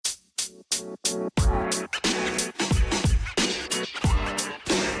Hey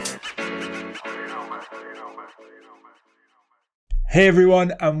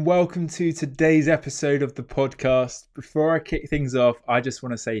everyone, and welcome to today's episode of the podcast. Before I kick things off, I just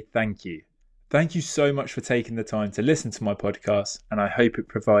want to say thank you. Thank you so much for taking the time to listen to my podcast, and I hope it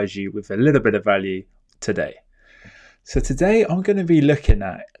provides you with a little bit of value today. So today I'm going to be looking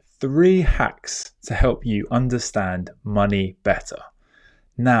at 3 hacks to help you understand money better.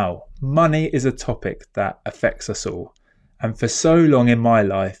 Now, money is a topic that affects us all. And for so long in my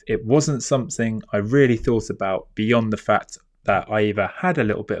life, it wasn't something I really thought about beyond the fact that I either had a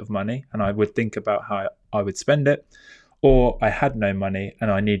little bit of money and I would think about how I would spend it, or I had no money and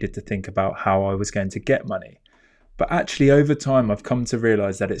I needed to think about how I was going to get money. But actually over time, I've come to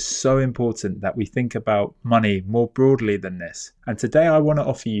realize that it's so important that we think about money more broadly than this. And today I want to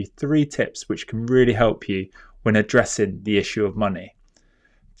offer you 3 tips which can really help you when addressing the issue of money.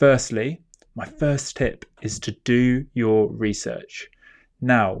 Firstly, my first tip is to do your research.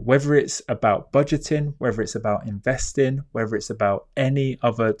 Now, whether it's about budgeting, whether it's about investing, whether it's about any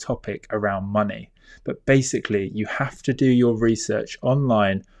other topic around money, but basically you have to do your research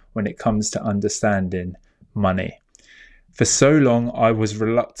online when it comes to understanding money. For so long, I was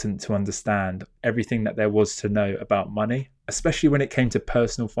reluctant to understand everything that there was to know about money, especially when it came to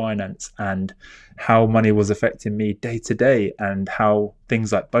personal finance and how money was affecting me day to day, and how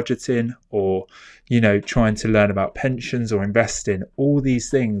things like budgeting or, trying to learn about pensions or investing, all these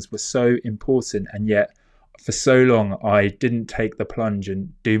things were so important. And yet for so long, I didn't take the plunge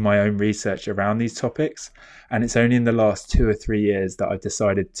and do my own research around these topics. And it's only in the last 2 or 3 years that I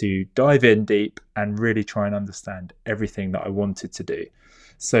decided to dive in deep and really try and understand everything that I wanted to do.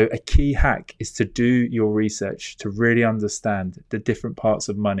 So a key hack is to do your research to really understand the different parts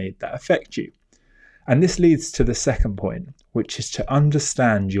of money that affect you. And this leads to the second point, which is to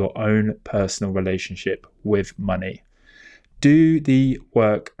understand your own personal relationship with money. Do the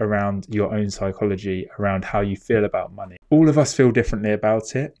work around your own psychology, around how you feel about money. All of us feel differently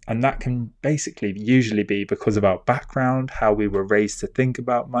about it, and that can basically usually be because of our background, how we were raised to think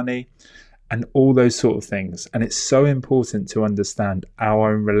about money, and all those sort of things. And it's so important to understand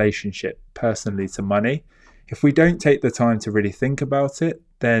our own relationship personally to money. If we don't take the time to really think about it,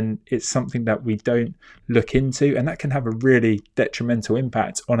 then it's something that we don't look into, and that can have a really detrimental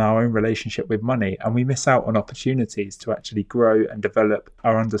impact on our own relationship with money, and we miss out on opportunities to actually grow and develop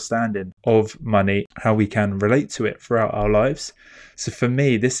our understanding of money, how we can relate to it throughout our lives. So for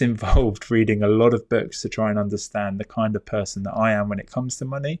me, this involved reading a lot of books to try and understand the kind of person that I am when it comes to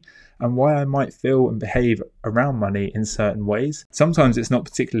money, and why I might feel and behave around money in certain ways. Sometimes it's not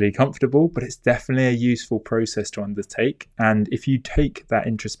particularly comfortable, but it's definitely a useful process to undertake. And if you take that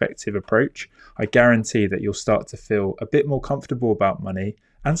introspective approach, I guarantee that you'll start to feel a bit more comfortable about money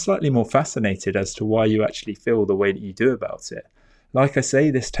and slightly more fascinated as to why you actually feel the way that you do about it. Like I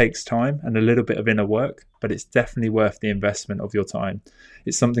say, this takes time and a little bit of inner work, but it's definitely worth the investment of your time.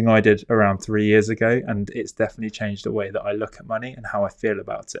 It's something I did around 3 years ago, and it's definitely changed the way that I look at money and how I feel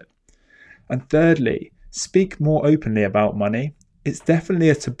about it. And thirdly, speak more openly about money. It's definitely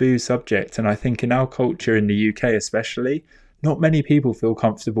a taboo subject, and I think in our culture in the UK especially, not many people feel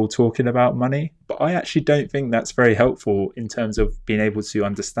comfortable talking about money, but I actually don't think that's very helpful in terms of being able to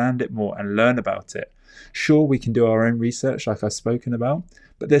understand it more and learn about it. Sure, we can do our own research like I've spoken about,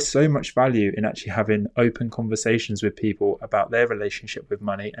 but there's so much value in actually having open conversations with people about their relationship with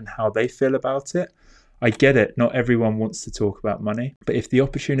money and how they feel about it. I get it, not everyone wants to talk about money, but if the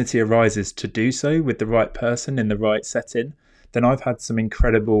opportunity arises to do so with the right person in the right setting, then I've had some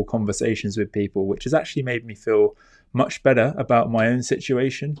incredible conversations with people, which has actually made me feel much better about my own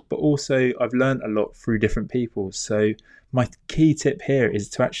situation, but also I've learned a lot through different people. So my key tip here is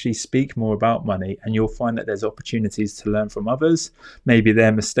to actually speak more about money, and you'll find that there's opportunities to learn from others, maybe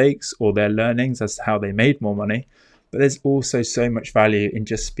their mistakes or their learnings as to how they made more money. But there's also so much value in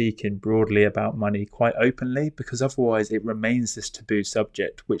just speaking broadly about money quite openly, because otherwise it remains this taboo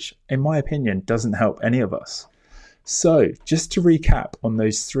subject, which in my opinion doesn't help any of us. So just to recap on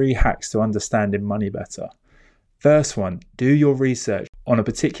those 3 hacks to understanding money better. First one, do your research on a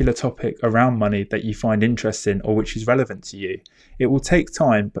particular topic around money that you find interesting or which is relevant to you. It will take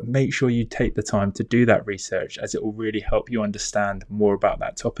time, but make sure you take the time to do that research, as it will really help you understand more about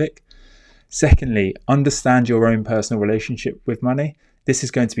that topic. Secondly, understand your own personal relationship with money. This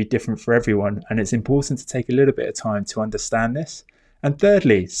is going to be different for everyone, and it's important to take a little bit of time to understand this. And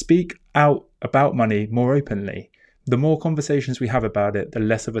thirdly, speak out about money more openly. The more conversations we have about it, the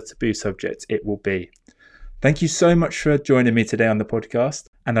less of a taboo subject it will be. Thank you so much for joining me today on the podcast,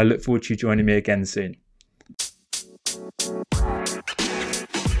 and I look forward to you joining me again soon.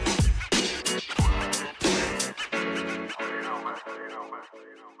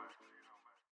 man.